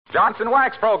Johnson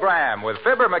Wax Program with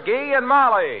Fibber, McGee, and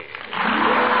Molly.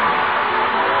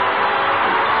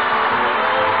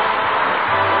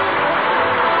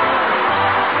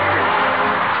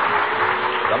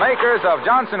 The makers of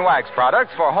Johnson Wax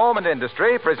products for home and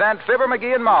industry present Fibber,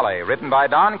 McGee, and Molly, written by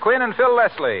Don Quinn and Phil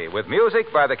Leslie, with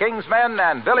music by the King's Men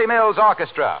and Billy Mills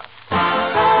Orchestra.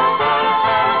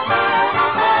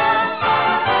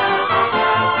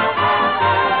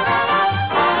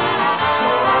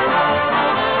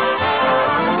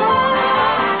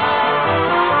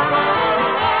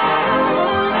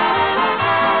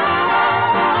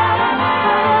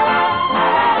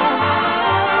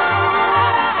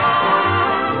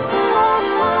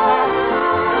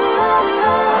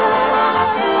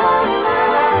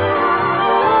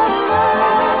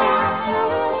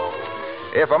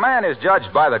 If a man is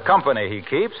judged by the company he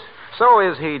keeps, so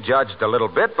is he judged a little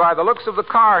bit by the looks of the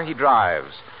car he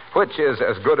drives, which is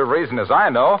as good a reason as I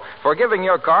know for giving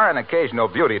your car an occasional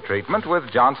beauty treatment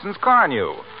with Johnson's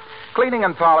Carnew. Cleaning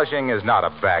and polishing is not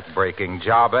a back-breaking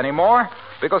job anymore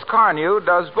because Carnew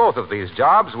does both of these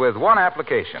jobs with one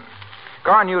application.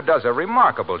 Carnew does a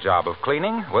remarkable job of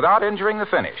cleaning without injuring the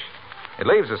finish. It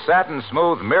leaves a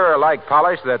satin-smooth, mirror-like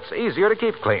polish that's easier to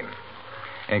keep clean.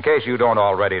 In case you don't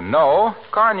already know,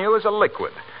 Carnew is a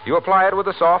liquid. You apply it with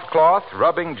a soft cloth,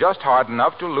 rubbing just hard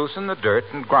enough to loosen the dirt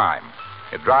and grime.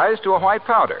 It dries to a white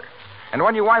powder. And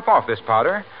when you wipe off this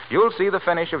powder, you'll see the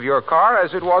finish of your car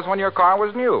as it was when your car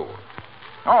was new.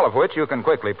 All of which you can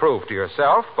quickly prove to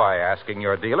yourself by asking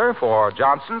your dealer for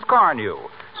Johnson's Carnew,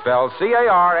 spelled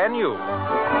C-A-R-N-U.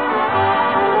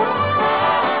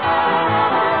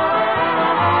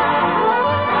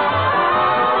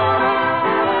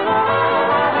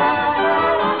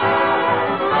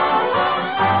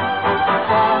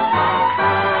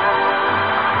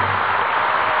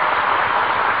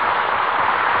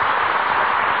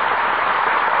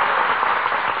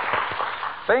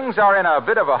 Things are in a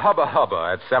bit of a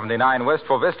hubba-hubba at 79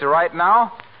 Wistful Vista right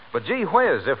now. But gee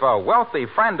whiz, if a wealthy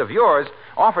friend of yours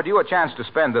offered you a chance to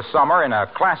spend the summer in a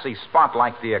classy spot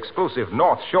like the exclusive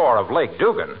North Shore of Lake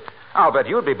Dugan, I'll bet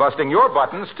you'd be busting your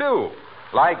buttons, too.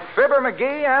 Like Fibber,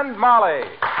 McGee, and Molly.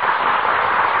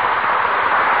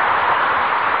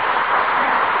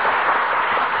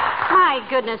 My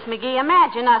goodness, McGee,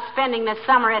 imagine us spending the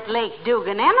summer at Lake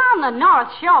Dugan and on the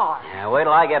North Shore. Yeah, wait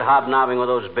till I get hobnobbing with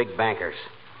those big bankers.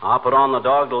 I'll put on the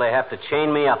dog till they have to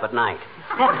chain me up at night.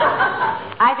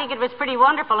 I think it was pretty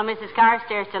wonderful of Mrs.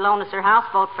 Carstairs to loan us her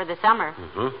houseboat for the summer.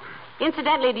 Mm-hmm.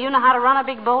 Incidentally, do you know how to run a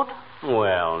big boat?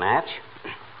 Well, Natch.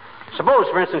 Suppose,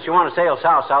 for instance, you want to sail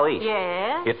south-southeast.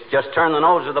 Yes. You just turn the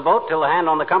nose of the boat till the hand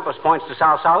on the compass points to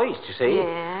south-southeast, you see?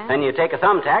 Yes. Then you take a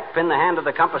thumbtack, pin the hand of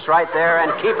the compass right there,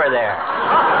 and keep her there.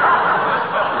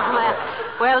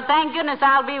 Well, thank goodness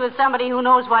I'll be with somebody who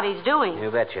knows what he's doing. You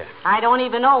betcha. I don't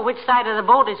even know which side of the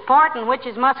boat is port and which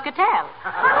is muscatel.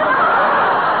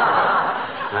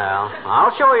 Well,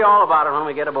 I'll show you all about it when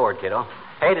we get aboard, kiddo.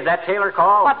 Hey, did that tailor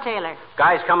call? What tailor?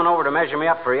 Guy's coming over to measure me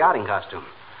up for a yachting costume.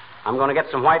 I'm going to get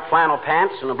some white flannel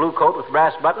pants and a blue coat with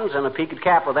brass buttons and a peaked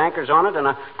cap with anchors on it and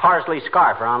a parsley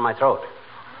scarf around my throat.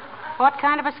 What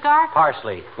kind of a scarf?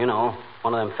 Parsley, you know,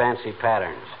 one of them fancy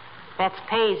patterns. That's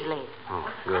paisley. Oh,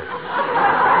 good.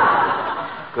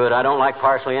 Good, I don't like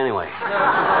parsley anyway.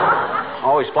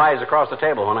 Always flies across the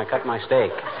table when I cut my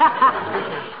steak.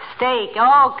 Steak.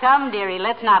 Oh, come, dearie,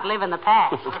 let's not live in the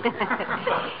past.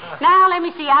 Now, let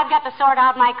me see. I've got to sort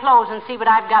out my clothes and see what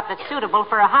I've got that's suitable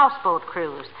for a houseboat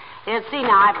cruise. See,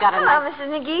 now, I've got Hello, Mrs.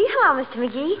 McGee. Hello, Mr.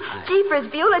 McGee. Jeepers,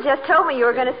 Beulah just told me you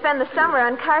were going to spend the summer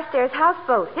on Carstairs'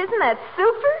 houseboat. Isn't that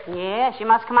super? Yes, you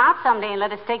must come out someday and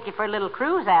let us take you for a little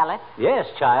cruise, Alice. Yes,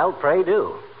 child, pray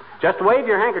do. Just wave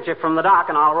your handkerchief from the dock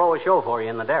and I'll row a show for you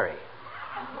in the dairy.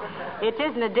 It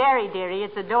isn't a dairy, dearie.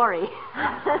 It's a dory.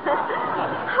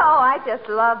 Oh, I just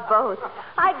love boats.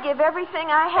 I'd give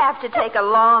everything I have to take a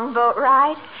long boat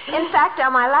ride. In fact,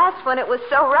 on my last one, it was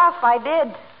so rough, I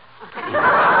did.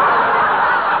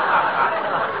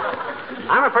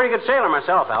 I'm a pretty good sailor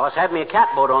myself, Alice. Had me a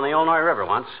catboat on the Illinois River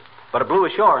once, but it blew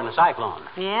ashore in a cyclone.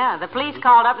 Yeah, the police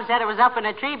called up and said it was up in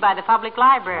a tree by the public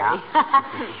library.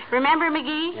 Yeah. Remember,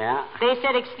 McGee? Yeah. They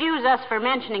said, excuse us for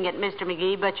mentioning it, Mr.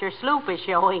 McGee, but your sloop is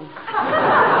showing.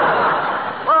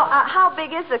 Well, how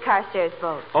big is the Carstairs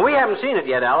boat? Well, we haven't seen it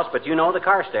yet, Alice, but you know the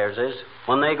Carstairs is.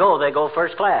 When they go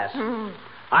first class. Mm.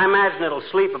 I imagine it'll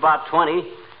sleep about 20,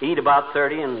 eat about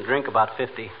 30, and drink about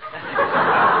 50.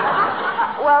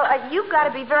 Well, you've got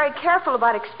to be very careful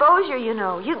about exposure, you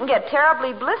know. You can get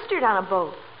terribly blistered on a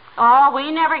boat. Oh,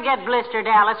 we never get blistered,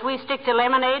 Alice. We stick to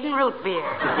lemonade and root beer.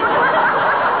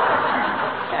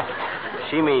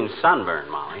 She means sunburn,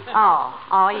 Molly.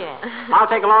 Oh, yes. I'll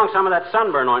take along some of that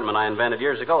sunburn ointment I invented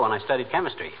years ago when I studied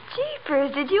chemistry.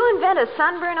 Jeepers, did you invent a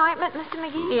sunburn ointment, Mr.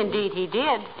 McGee? Indeed, he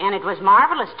did. And it was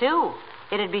marvelous, too.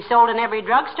 It'd be sold in every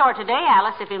drugstore today,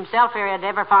 Alice, if himself here had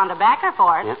ever found a backer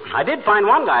for it. Yeah. I did find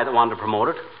one guy that wanted to promote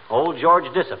it. Old George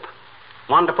Dissop.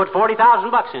 Wanted to put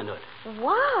 $40,000 into it.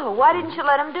 Wow, why didn't you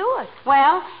let him do it?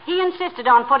 Well, he insisted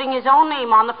on putting his own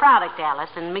name on the product, Alice,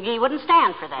 and McGee wouldn't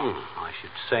stand for that. I should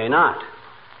say not.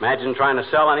 Imagine trying to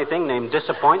sell anything named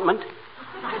Disappointment.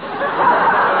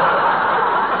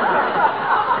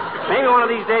 Maybe one of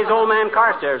these days old man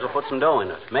Carstairs will put some dough in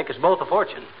it. Make us both a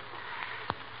fortune.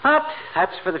 But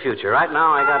that's for the future. Right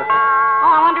now, I got to... Oh,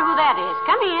 I wonder who that is.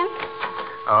 Come in.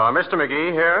 Mr.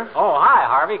 McGee here? Oh, hi,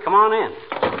 Harvey. Come on in.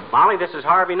 Molly, this is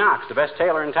Harvey Knox, the best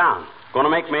tailor in town. Going to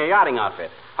make me a yachting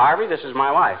outfit. Harvey, this is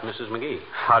my wife, Mrs. McGee.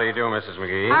 How do you do, Mrs.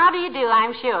 McGee? How do you do,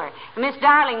 I'm sure. Miss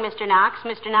Darling, Mr. Knox.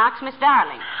 Mr. Knox, Miss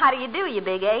Darling. How do you do, you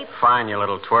big ape? Fine, you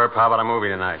little twerp. How about a movie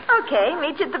tonight? Okay,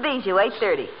 meet you at the Bijou,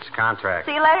 8:30. It's a contract.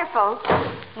 See you later, folks.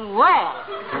 Well.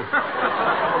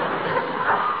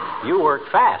 You work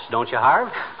fast, don't you,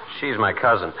 Harv? She's my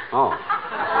cousin. Oh.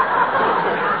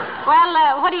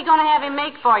 Well, what are you going to have him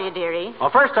make for you, dearie?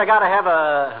 Well, first I got to have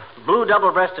a blue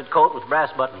double-breasted coat with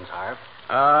brass buttons, Harv.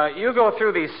 You go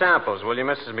through these samples, will you,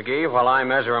 Mrs. McGee, while I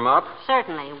measure them up?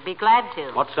 Certainly. Be glad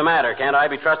to. What's the matter? Can't I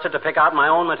be trusted to pick out my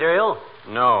own material?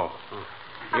 No.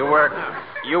 You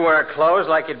wear clothes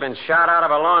like you'd been shot out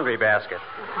of a laundry basket.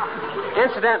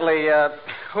 Incidentally,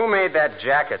 who made that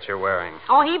jacket you're wearing?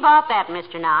 Oh, he bought that,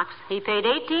 Mr. Knox. He paid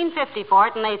 $18.50 for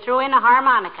it, and they threw in a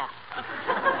harmonica.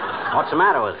 What's the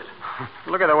matter with it?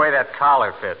 Look at the way that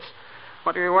collar fits.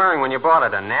 What were you wearing when you bought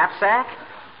it, a knapsack?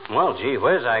 Well, gee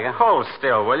whiz, I got... Hold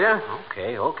still, will you?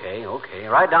 Okay.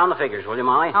 Write down the figures, will you,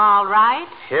 Molly? All right.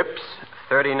 Hips,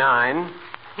 39.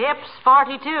 Hips,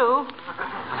 42.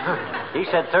 He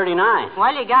said 39.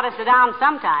 Well, you got to sit down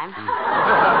sometime.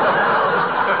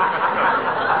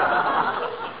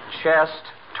 Chest,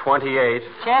 28.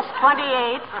 Chest,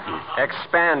 28.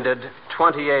 Expanded,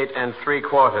 28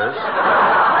 3/4.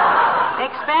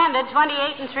 Expanded,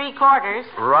 28 3/4.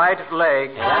 Right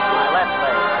leg. Yeah, that's my left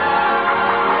leg.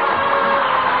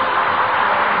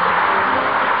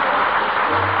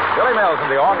 Billy Mills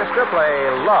and the orchestra play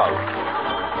Love.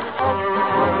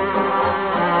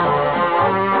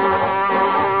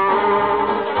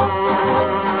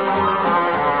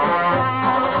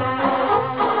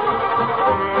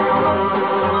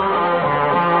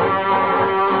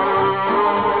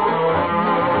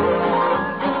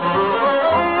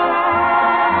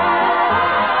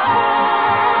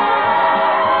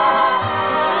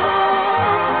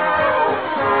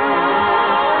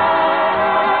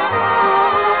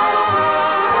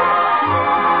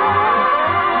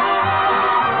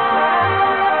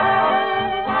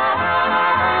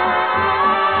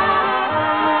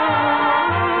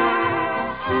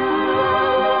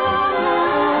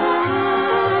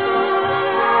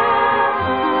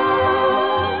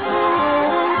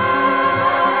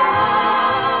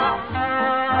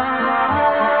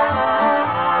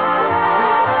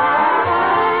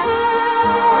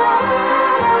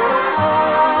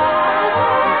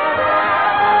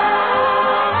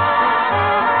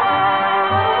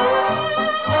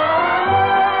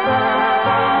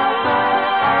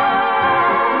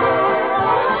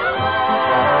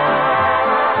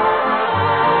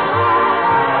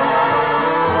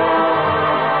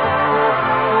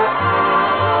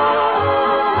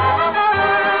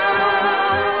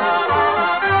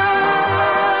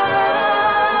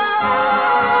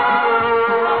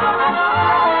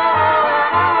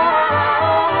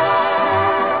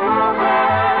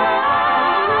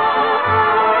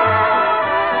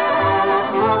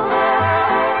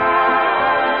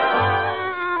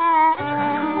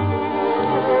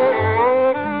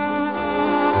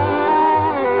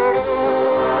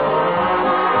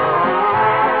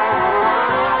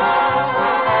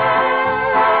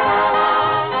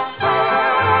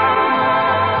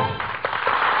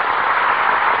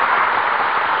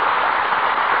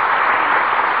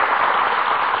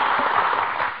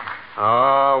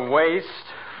 Waist,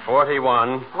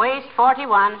 41. Waist,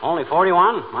 41. Only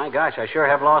 41? My gosh, I sure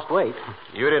have lost weight.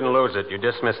 You didn't lose it. You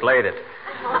just mislaid it.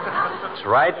 It's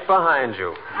right behind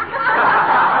you.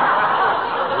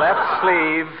 Left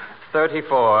sleeve,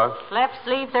 34. Left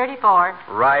sleeve, 34.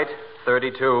 Right,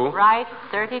 32. Right,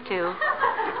 32.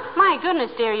 My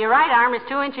goodness, dear, your right arm is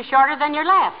 2 inches shorter than your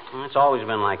left. It's always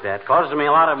been like that. Causes me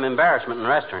a lot of embarrassment in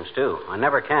restaurants, too. I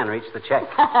never can reach the check.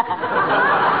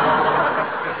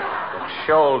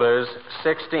 Shoulders,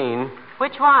 16.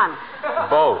 Which one?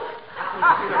 Both.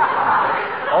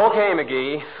 Okay,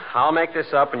 McGee. I'll make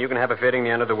this up, and you can have a fitting the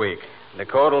end of the week. The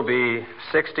coat will be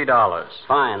 $60.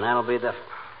 Fine, that'll be the...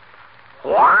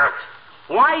 What?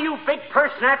 Why, you big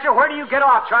purse snatcher, where do you get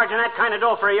off charging that kind of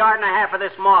dough for a yard and a half of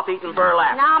this moth-eaten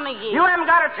burlap? Now, McGee. You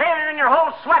haven't got a tailor in your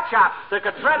whole sweatshop that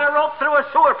could thread a rope through a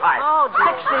sewer pipe. Oh,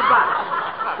 dear.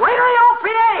 $60. Wait till the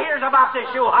OPA hears about this,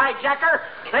 you hijacker.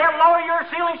 They'll lower your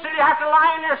ceiling so you have to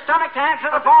lie on your stomach to answer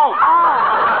the phone.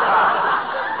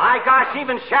 Oh. My gosh,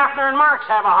 even Schaffner and Marx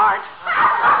have a heart.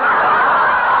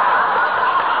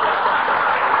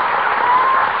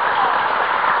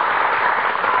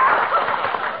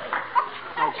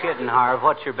 No kidding, Harv.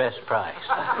 What's your best price?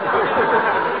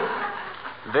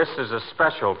 This is a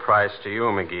special price to you,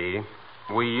 McGee.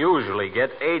 We usually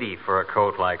get $80 for a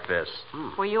coat like this.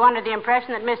 Were you under the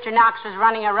impression that Mr. Knox was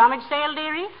running a rummage sale,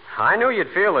 dearie? I knew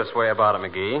you'd feel this way about it,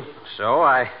 McGee. So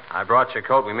I brought you a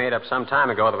coat we made up some time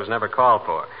ago that was never called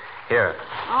for. Here.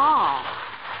 Oh.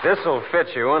 This'll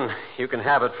fit you, and you can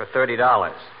have it for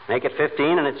 $30. Make it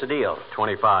 15 and it's a deal.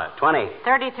 25. 20.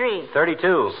 33.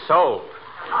 32. Sold.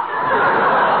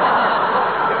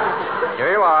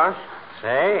 Here you are.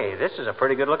 Say, this is a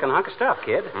pretty good-looking hunk of stuff,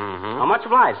 kid. Mm-hmm. How much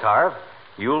obliged, Harv?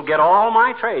 You'll get all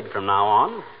my trade from now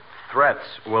on.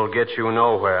 Threats will get you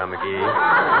nowhere,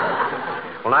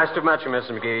 McGee. Well, nice to have met you,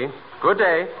 Mr. McGee. Good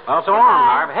day. Well, so long,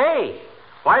 Harv. Hey,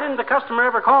 why didn't the customer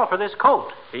ever call for this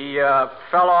coat? He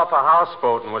fell off a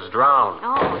houseboat and was drowned.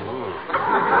 Oh.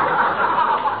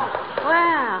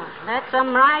 Well, that's a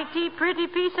mighty pretty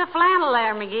piece of flannel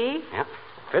there, McGee. Yep.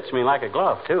 Fits me like a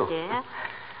glove, too. Yeah.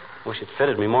 Wish it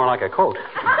fitted me more like a coat.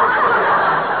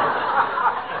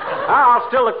 I'll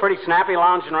still look pretty snappy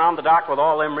lounging around the dock with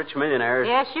all them rich millionaires.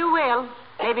 Yes, you will.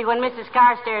 Maybe when Mrs.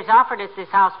 Carstairs offered us this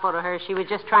houseboat of hers, she was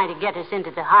just trying to get us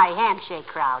into the high handshake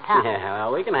crowd, huh? Yeah,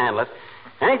 well, we can handle it.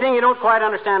 Anything you don't quite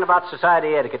understand about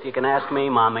society etiquette, you can ask me,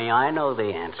 Mommy. I know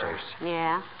the answers.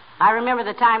 Yeah. I remember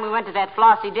the time we went to that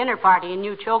Flossie dinner party and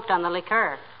you choked on the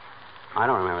liqueur. I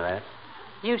don't remember that.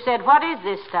 You said, what is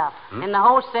this stuff? And the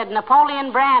host said,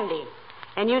 Napoleon brandy.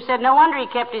 And you said, no wonder he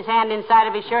kept his hand inside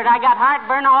of his shirt. I got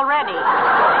heartburn already.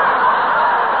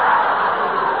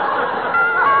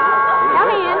 Come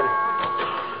in.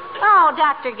 Oh,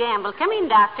 Dr. Gamble. Come in,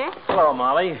 Doctor. Hello,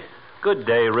 Molly. Good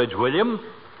day, Ridge William.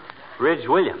 Ridge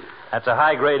William. That's a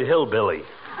high-grade hillbilly.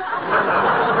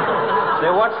 Say,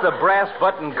 what's the brass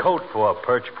button coat for,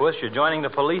 Perch Puss? You're joining the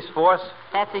police force?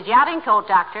 That's a yachting coat,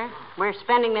 Doctor. We're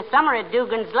spending the summer at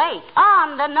Dugan's Lake.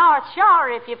 On the North Shore,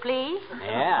 if you please.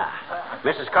 Yeah.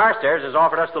 Mrs. Carstairs has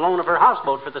offered us the loan of her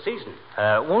houseboat for the season.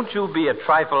 Won't you be a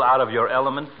trifle out of your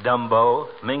element, Dumbo,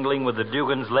 mingling with the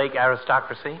Dugan's Lake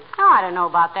aristocracy? Oh, I don't know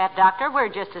about that, Doctor. We're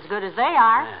just as good as they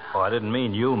are. Oh, I didn't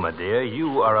mean you, my dear.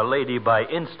 You are a lady by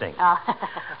instinct. Oh.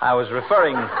 I was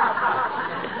referring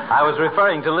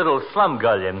to little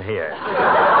Slumgullion here.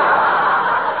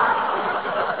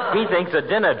 He thinks a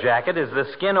dinner jacket is the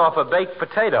skin off a baked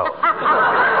potato.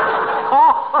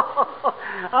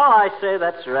 Oh, I say,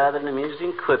 that's rather an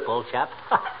amusing quip, old chap.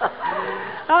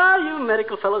 You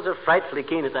medical fellows are frightfully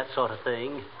keen at that sort of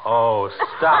thing. Oh,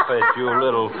 stop it, you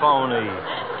little phony.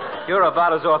 You're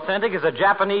about as authentic as a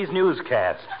Japanese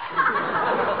newscast.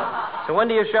 So when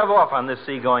do you shove off on this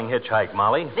seagoing hitchhike,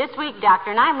 Molly? This week,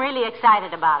 Doctor, and I'm really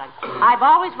excited about it. I've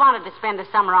always wanted to spend a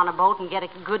summer on a boat and get a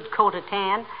good coat of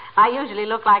tan. I usually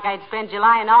look like I'd spend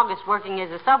July and August working as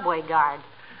a subway guard.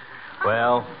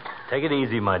 Well, take it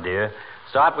easy, my dear.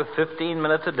 Start with 15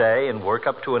 minutes a day and work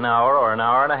up to an hour or an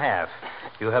hour and a half.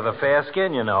 You have a fair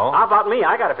skin, you know. How about me?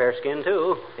 I got a fair skin,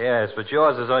 too. Yes, but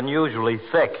yours is unusually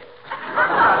thick.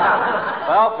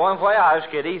 Well, bon voyage,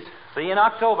 kiddies. See you in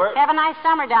October. Have a nice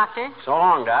summer, Doctor. So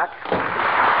long, Doc.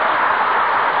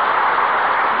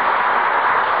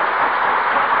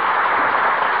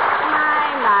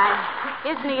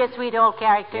 Isn't he a sweet old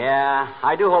character? Yeah,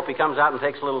 I do hope he comes out and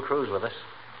takes a little cruise with us.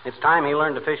 It's time he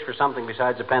learned to fish for something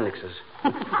besides appendixes.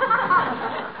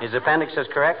 Is appendixes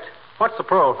correct? What's the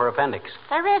plural for appendix?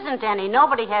 There isn't any.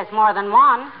 Nobody has more than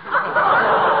one.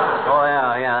 Oh,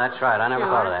 yeah, that's right. I never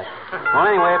thought of that. Well,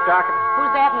 anyway, if Doc...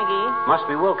 Who's that, McGee? Must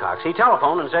be Wilcox. He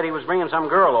telephoned and said he was bringing some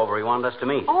girl over he wanted us to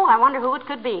meet. Oh, I wonder who it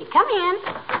could be. Come in.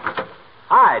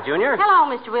 Hi, Junior. Hello,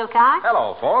 Mr. Wilcox.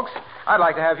 Hello, folks. I'd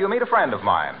like to have you meet a friend of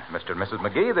mine. Mr. and Mrs.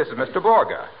 McGee, this is Mr.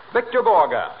 Borga. Victor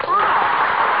Borga.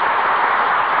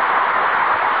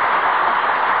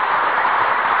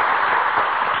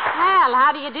 Well,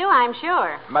 how do you do, I'm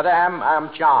sure. Madame, I'm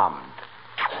charmed.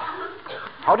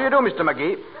 How do you do, Mr.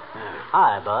 McGee?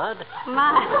 Hi, Bud.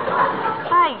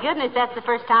 My goodness, that's the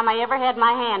first time I ever had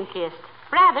my hand kissed.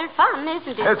 Rather fun,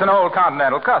 isn't it? It's an old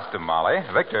continental custom, Molly.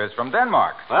 Victor is from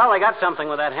Denmark. Well, they got something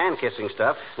with that hand-kissing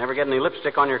stuff. Never get any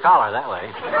lipstick on your collar that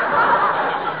way.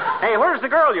 Hey, where's the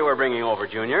girl you were bringing over,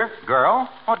 Junior? Girl?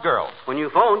 What girl? When you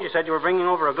phoned, you said you were bringing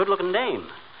over a good-looking dame.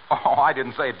 Oh, I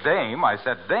didn't say dame. I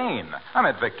said Dane. I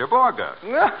meant Victor Borga.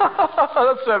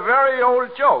 That's a very old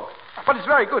joke. But it's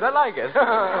very good. I like it.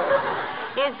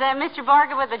 Is Mr.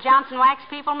 Borga with the Johnson Wax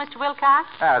people, Mr. Wilcox?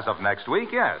 As of next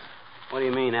week, yes. What do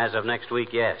you mean, as of next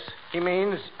week, yes? He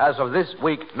means, as of this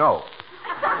week, no.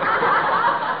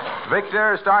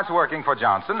 Victor starts working for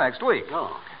Johnson next week.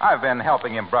 Oh. I've been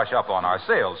helping him brush up on our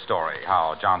sales story,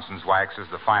 how Johnson's Wax is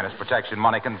the finest protection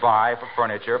money can buy for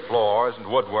furniture, floors, and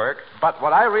woodwork. But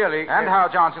what I really... And how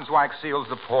Johnson's Wax seals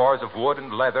the pores of wood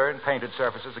and leather and painted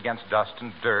surfaces against dust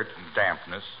and dirt and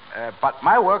dampness. But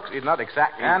my work is not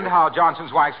exactly... And how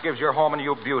Johnson's Wax gives your home and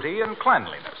you beauty and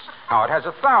cleanliness. How it has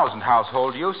 1,000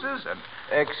 household uses and...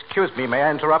 Excuse me, may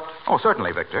I interrupt? Oh,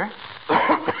 certainly, Victor.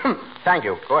 Thank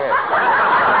you. Go ahead.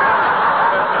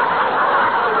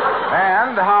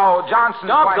 And how Johnson's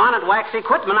Wax... Doggone it, Waxy.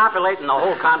 Quit manipulating the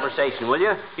whole conversation, will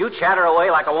you? You chatter away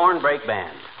like a worn brake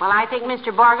band. Well, I think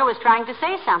Mr. Borga was trying to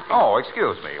say something. Oh,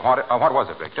 excuse me. What was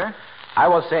it, Victor? I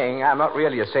was saying I'm not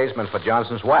really a salesman for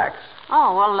Johnson's Wax.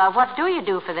 Oh, well, what do you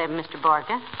do for them, Mr.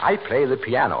 Borga? I play the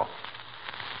piano.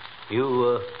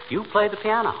 You play the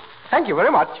piano? Thank you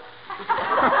very much.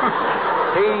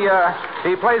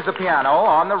 He plays the piano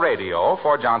on the radio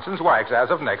for Johnson's Wax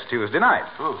as of next Tuesday night.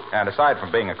 Oh. And aside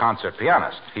from being a concert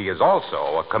pianist, he is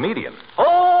also a comedian.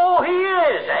 Oh, he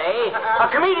is, eh? A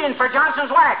comedian for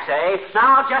Johnson's Wax, eh?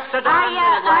 Now, just a darn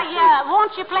minute, Waxy.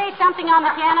 Won't you play something on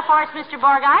the piano for us, Mr.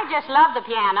 Borga? I just love the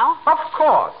piano. Of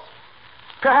course.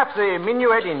 Perhaps the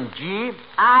minuet in G.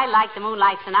 I like the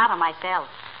Moonlight Sonata myself.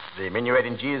 The minuet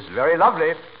in G is very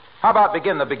lovely. How about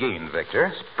Begin the Beguine,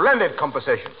 Victor? Splendid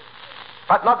composition.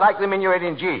 But not like the minuet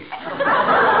in G.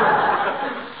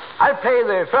 I'll play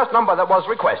the first number that was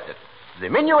requested. The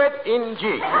minuet in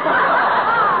G.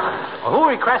 Well, who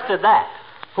requested that?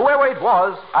 Whoever it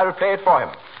was, I'll play it for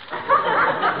him.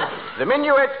 The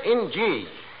minuet in G.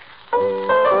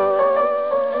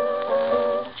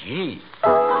 G.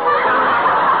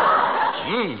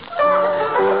 G.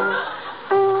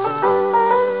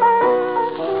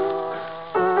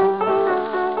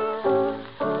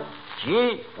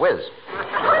 Gee whiz.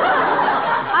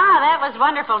 That was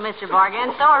wonderful, Mr. Borga,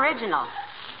 and so original.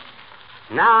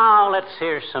 Now, let's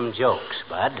hear some jokes,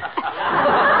 Bud.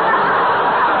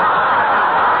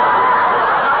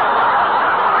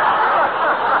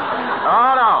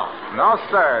 No,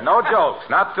 sir. No jokes.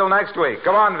 Not till next week.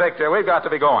 Come on, Victor. We've got to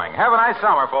be going. Have a nice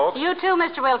summer, folks. You too,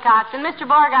 Mr. Wilcox. And Mr.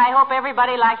 Borga, I hope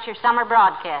everybody likes your summer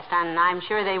broadcast, and I'm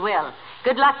sure they will.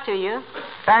 Good luck to you.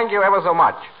 Thank you ever so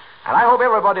much. And I hope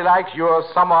everybody likes your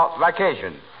summer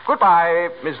vacation. Goodbye,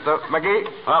 Mr. McGee.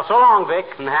 Well, so long, Vic,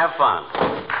 and have fun.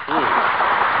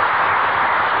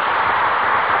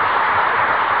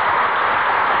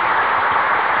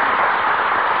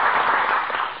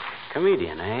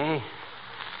 Comedian, eh?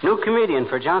 New comedian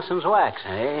for Johnson's Wax,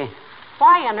 eh?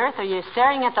 Why on earth are you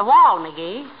staring at the wall,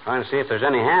 McGee? Trying to see if there's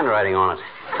any handwriting on it.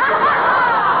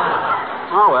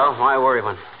 Oh, well, why worry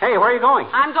when... Hey, where are you going?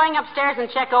 I'm going upstairs and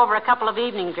check over a couple of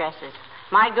evening dresses.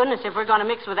 My goodness, if we're going to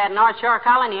mix with that North Shore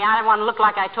colony, I don't want to look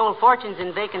like I told fortunes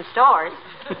in vacant stores.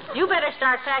 You better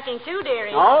start packing too,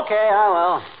 dearie. Okay, I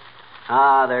will.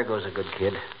 Ah, there goes a good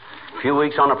kid. A few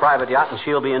weeks on a private yacht and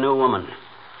she'll be a new woman.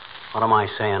 What am I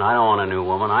saying? I don't want a new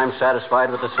woman. I'm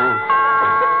satisfied with the same.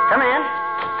 Come in.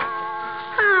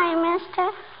 Hi,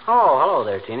 mister. Oh, hello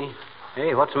there, Teeny.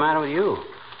 Hey, what's the matter with you?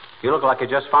 You look like you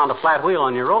just found a flat wheel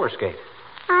on your roller skate.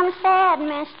 I'm sad,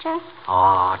 mister.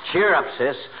 Oh, cheer up,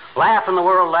 sis. Laugh and the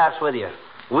world laughs with you.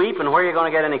 Weep and where are you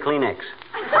going to get any Kleenex?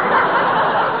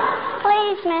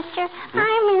 Please, mister,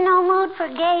 I'm in no mood for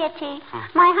gaiety.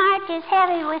 My heart is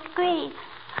heavy with grief.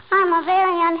 I'm a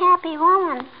very unhappy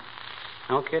woman.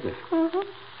 No kidding. Mm-hmm.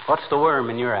 What's the worm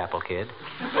in your apple, kid?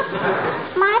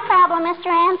 My problem, Mr.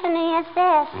 Anthony, is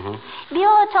this.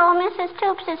 Beulah told Mrs.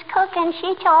 Toops' cook, and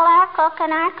she told our cook,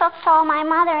 and our cook told my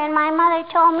mother, and my mother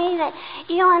told me that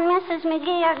you and Mrs.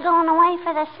 McGee are going away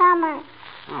for the summer.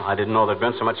 Oh, I didn't know there'd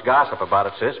been so much gossip about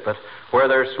it, sis, but where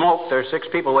there's smoke, there's 6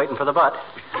 people waiting for the butt.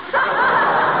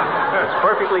 It's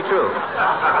perfectly true.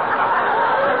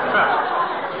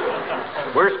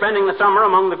 We're spending the summer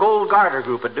among the Gold Garter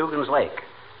group at Dugan's Lake.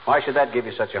 Why should that give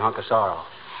you such a hunk of sorrow?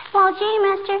 Well, gee,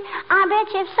 mister, I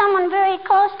bet you if someone very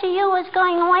close to you was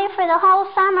going away for the whole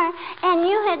summer and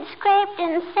you had scraped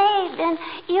and saved and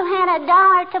you had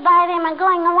 $1 to buy them a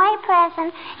going-away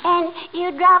present and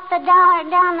you dropped the $1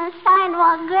 down the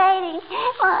sidewalk grating. Here.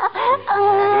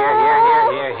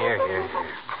 Here.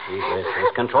 Please,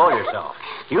 control yourself.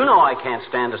 You know I can't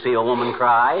stand to see a woman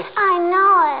cry. I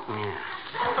know it. Yeah.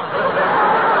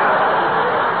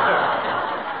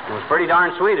 It was pretty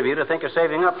darn sweet of you to think of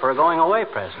saving up for a going-away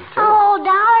present, too. Oh, $1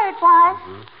 it was.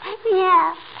 Mm-hmm.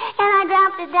 Yeah. And I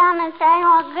dropped it down the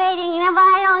sidewalk grating, and if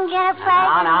I don't get a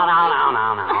present...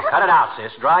 Now. Cut it out,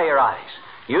 sis. Dry your eyes.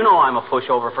 You know I'm a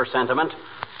pushover for sentiment.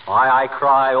 Why, I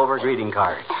cry over greeting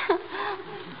cards.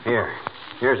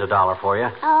 Here's $1 for you.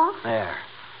 Oh? There.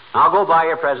 Now go buy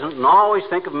your present and always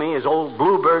think of me as old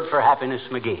Bluebird for Happiness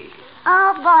McGee.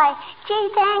 Oh, boy. Gee,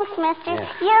 thanks, mister. Yeah.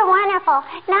 You're wonderful.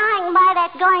 Now I can buy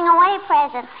that going-away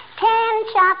present. 10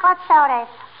 chocolate sodas.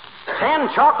 10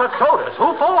 chocolate sodas?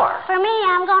 Who for? For me,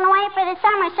 I'm going away for the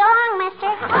summer. So long, mister.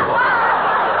 I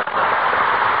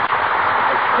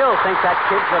still think that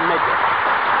kid's a midget.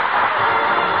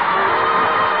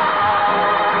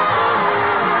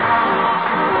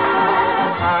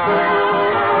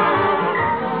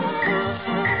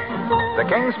 The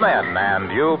King's Men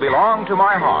and You Belong to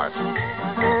My Heart.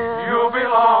 You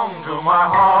belong to my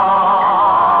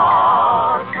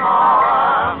heart now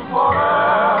and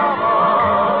forever.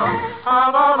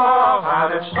 And our love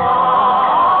had its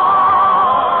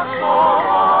start so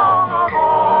long ago.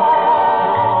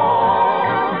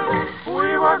 We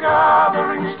were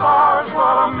gathering stars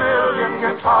while a million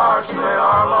guitars played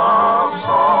our love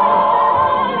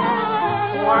song.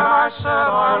 When I said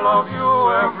I love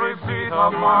you, every beat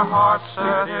of my heart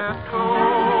said it too.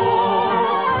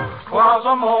 'Twas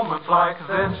a moment like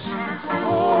this.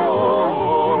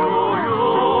 Oh, do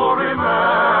you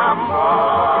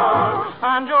remember?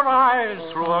 And your eyes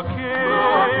threw a kiss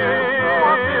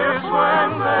when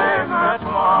they met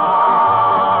mine.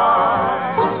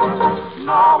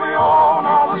 Now we own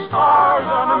all the stars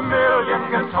and a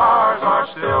million guitars are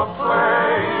still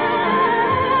playing.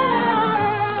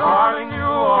 Darling, you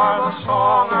are the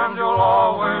song and you'll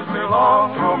always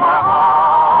belong to my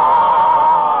heart.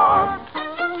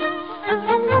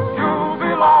 You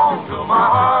belong to my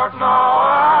heart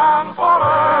now and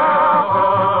forever.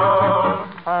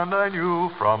 And I knew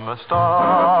from the start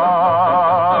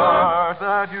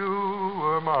that you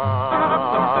were mine.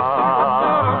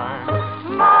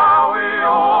 Now we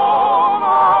own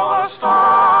all the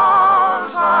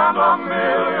stars and a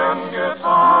million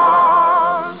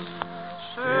guitars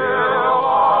still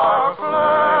are playing.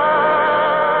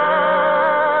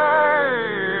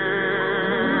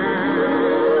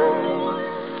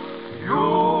 You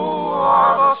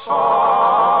are the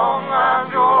song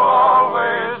and you'll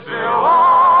always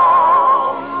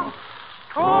belong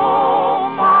to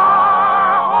my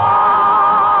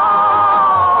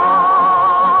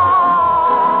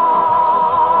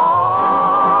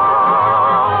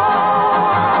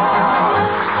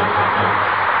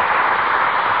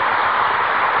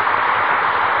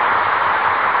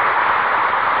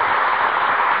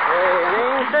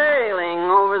Sailing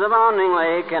over the bounding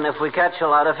lake, and if we catch a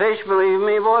lot of fish, believe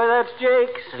me, boy, that's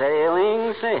Jake.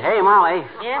 Sailing. Hey, Molly,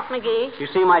 Yes, McGee? you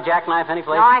see my jackknife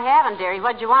anyplace? No, I haven't, dearie.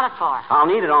 What'd you want it for? I'll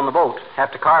need it on the boat.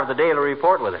 Have to carve the daily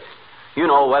report with it. You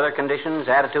know, weather conditions,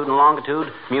 attitude and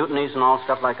longitude, mutinies and all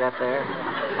stuff like that there.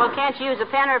 Well, can't you use a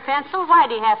pen or a pencil? Why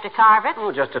do you have to carve it?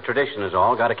 Oh, just a tradition is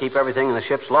all. Got to keep everything in the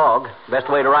ship's log. Best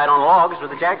way to write on logs is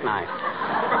with a jackknife.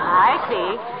 I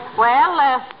see.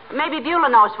 Well, maybe Beulah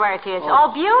knows where it is. Oh,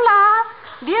 Beulah!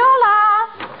 Beulah!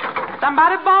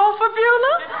 Somebody bawl for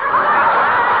Beulah?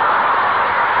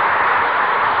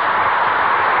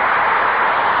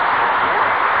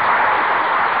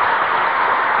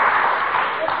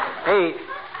 Hey,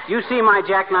 you see my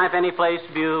jackknife anyplace,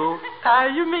 Bew?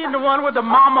 You mean the one with the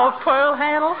mama of pearl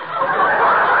handle?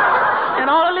 And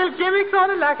all the little gimmicks on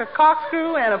it, like a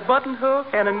corkscrew and a button hook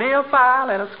and a nail file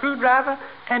and a screwdriver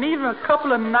and even a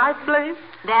couple of knife blades?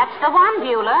 That's the one,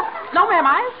 Beulah. No, ma'am,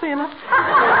 I ain't seen it.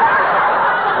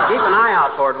 Well, keep an eye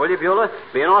out for it, will you, Beulah?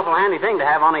 Be an awful handy thing to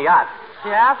have on a yacht.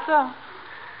 Yeah, sir.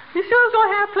 You sure is going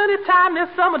to have plenty of time this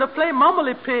summer to play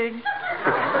Mumbly Pig.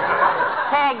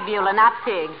 Peg, Beulah, not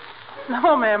pig.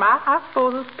 No, ma'am, I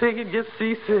suppose a pig would get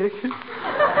seasick.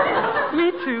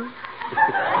 Me too.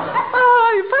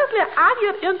 Oh, personally, I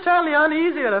get internally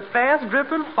uneasy at a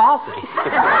fast-dripping faucet.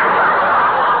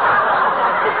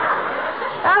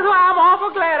 That's why I'm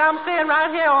awful glad I'm staying right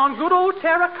here on good old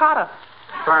terracotta.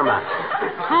 Firma.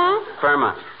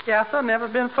 Firma. Yes, sir. Never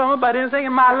been firmer about anything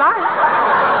in my life.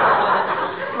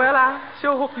 Well, I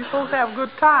sure hope you're supposed to have a good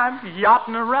time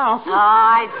yachting around. Oh,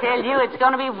 I tell you, it's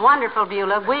going to be wonderful,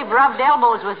 Beulah. We've rubbed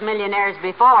elbows with millionaires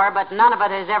before, but none of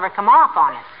it has ever come off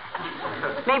on us.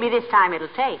 Maybe this time it'll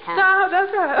take, huh? No,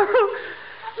 that's right. Well,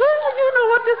 you know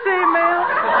what to say, ma'am.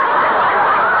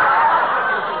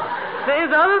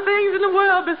 There's other things in in the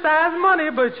world besides money,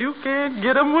 but you can't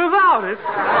get 'em without it.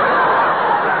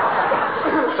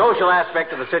 The social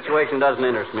aspect of the situation doesn't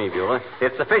interest me, Beulah.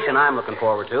 It's the fishing I'm looking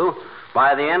forward to.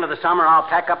 By the end of the summer, I'll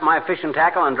pack up my fishing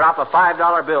tackle and drop a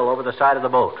 $5 bill over the side of the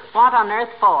boat. What on earth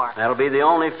for? That'll be the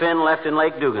only fin left in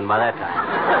Lake Dugan by that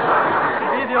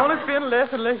time. He's the only fin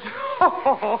left in Lake.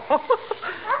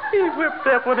 He whipped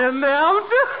that one in there. I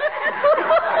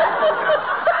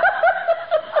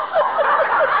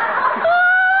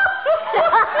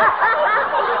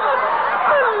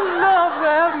love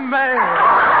that man.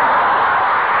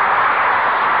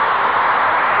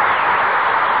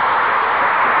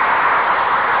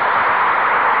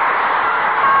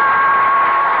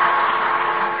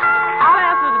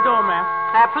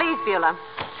 Please, Beulah.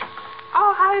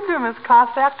 Oh, how do you do, Miss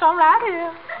Cossack? Come right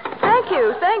here.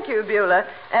 Thank you, Beulah.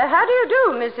 How do you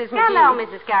do, Mrs. McGee? Hello,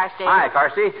 Mrs. Carstairs. Hi,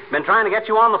 Carsey. Been trying to get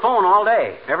you on the phone all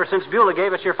day, ever since Beulah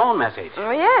gave us your phone message.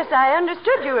 Oh, yes, I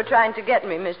understood you were trying to get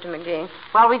me, Mr. McGee.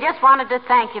 Well, we just wanted to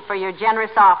thank you for your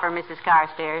generous offer, Mrs.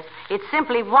 Carstairs. It's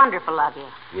simply wonderful of you.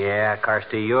 Yeah,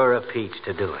 Carsey, you're a peach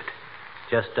to do it.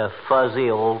 Just a fuzzy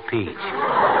old peach.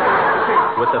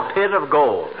 With a pit of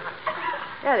gold.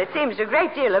 Well, it seems a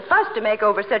great deal of fuss to make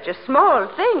over such a small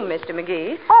thing, Mr.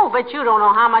 McGee. Oh, but you don't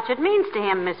know how much it means to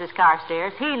him, Mrs.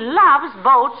 Carstairs. He loves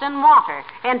boats and water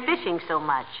and fishing so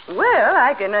much. Well,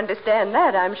 I can understand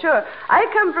that, I'm sure. I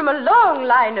come from a long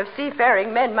line of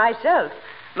seafaring men myself.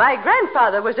 My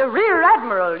grandfather was a rear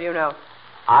admiral, you know.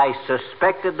 I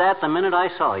suspected that the minute I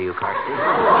saw you, Carsey.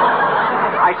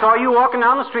 I saw you walking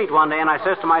down the street one day, and I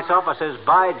says to myself, I says,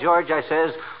 by George, I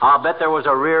says, I'll bet there was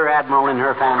a rear admiral in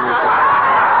her family.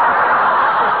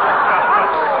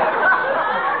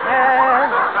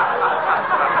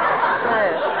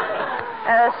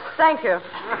 Thank you.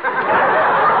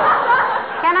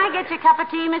 Can I get you a cup of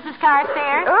tea, Mrs.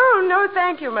 Carstairs? Oh, no,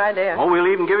 thank you, my dear. Oh, we'll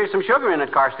even give you some sugar in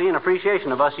it, Carsey, in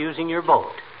appreciation of us using your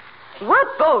boat.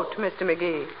 What boat, Mr.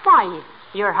 McGee? Why,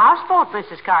 your houseboat,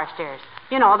 Mrs. Carstairs.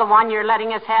 You know, the one you're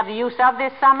letting us have the use of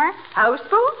this summer.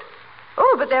 Houseboat?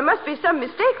 Oh, but there must be some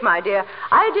mistake, my dear.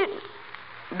 I didn't...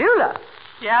 Beulah.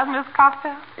 Yes, Miss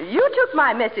Costello? You took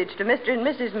my message to Mr. and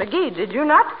Mrs. McGee, did you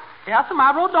not? Yes, ma'am.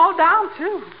 I wrote it all down,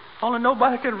 too. Only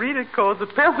nobody could read it because the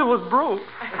pencil was broke.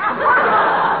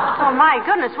 Oh, my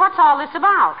goodness, what's all this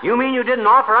about? You mean you didn't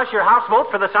offer us your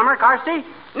houseboat for the summer, Carsey?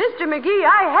 Mr. McGee,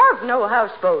 I have no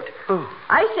houseboat.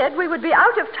 I said we would be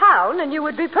out of town and you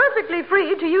would be perfectly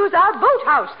free to use our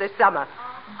boathouse this summer.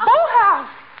 Boathouse?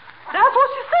 That's what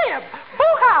she said.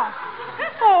 Boathouse.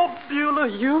 Oh, Beulah,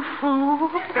 you fool.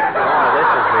 Oh, this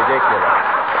is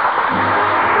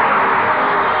ridiculous.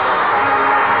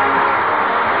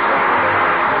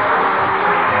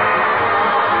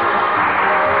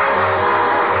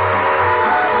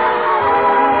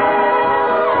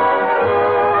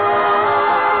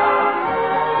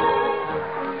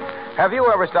 Have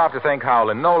you ever stopped to think how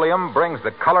linoleum brings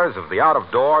the colors of the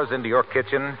out-of-doors into your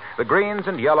kitchen? The greens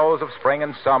and yellows of spring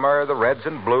and summer, the reds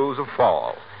and blues of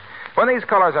fall. When these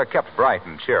colors are kept bright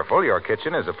and cheerful, your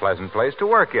kitchen is a pleasant place to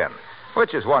work in,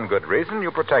 which is one good reason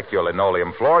you protect your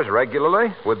linoleum floors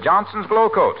regularly with Johnson's Glow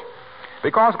Coat.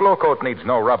 Because Glow Coat needs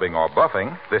no rubbing or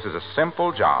buffing, this is a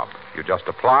simple job. You just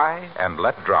apply and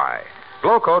let dry.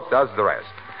 Glow Coat does the rest,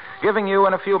 giving you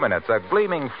in a few minutes a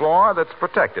gleaming floor that's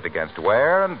protected against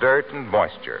wear and dirt and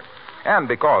moisture. And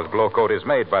because Glow Coat is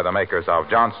made by the makers of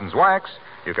Johnson's Wax,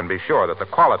 you can be sure that the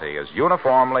quality is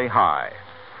uniformly high.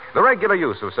 The regular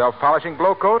use of self-polishing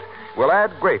Glow Coat will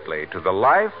add greatly to the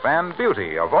life and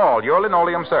beauty of all your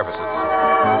linoleum surfaces.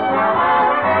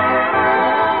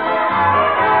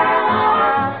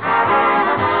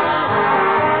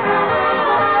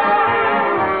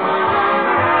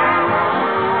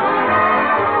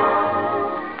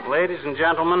 Ladies and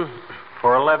gentlemen,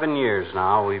 for 11 years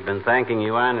now, we've been thanking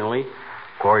you annually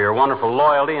for your wonderful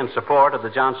loyalty and support of the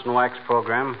Johnson Wax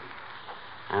program,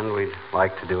 and we'd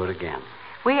like to do it again.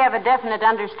 We have a definite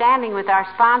understanding with our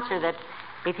sponsor that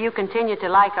if you continue to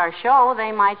like our show,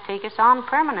 they might take us on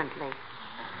permanently.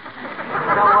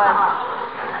 So,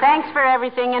 thanks for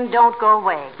everything, and don't go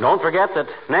away. Don't forget that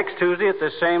next Tuesday at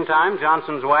this same time,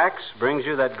 Johnson's Wax brings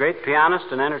you that great pianist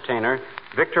and entertainer,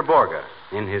 Victor Borga,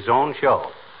 in his own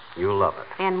show. You'll love it.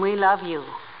 And we love you.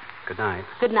 Good night.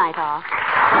 Good night, all.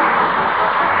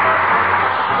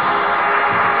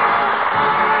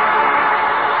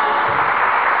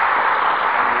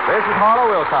 This is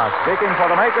Marlowe Wilcox, speaking for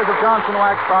the makers of Johnson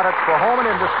Wax products for home and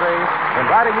industry,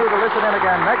 inviting you to listen in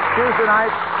again next Tuesday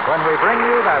night when we bring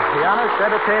you that pianist,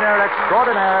 entertainer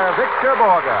extraordinaire, Victor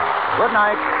Borga. Good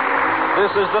night.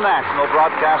 This is the National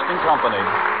Broadcasting Company.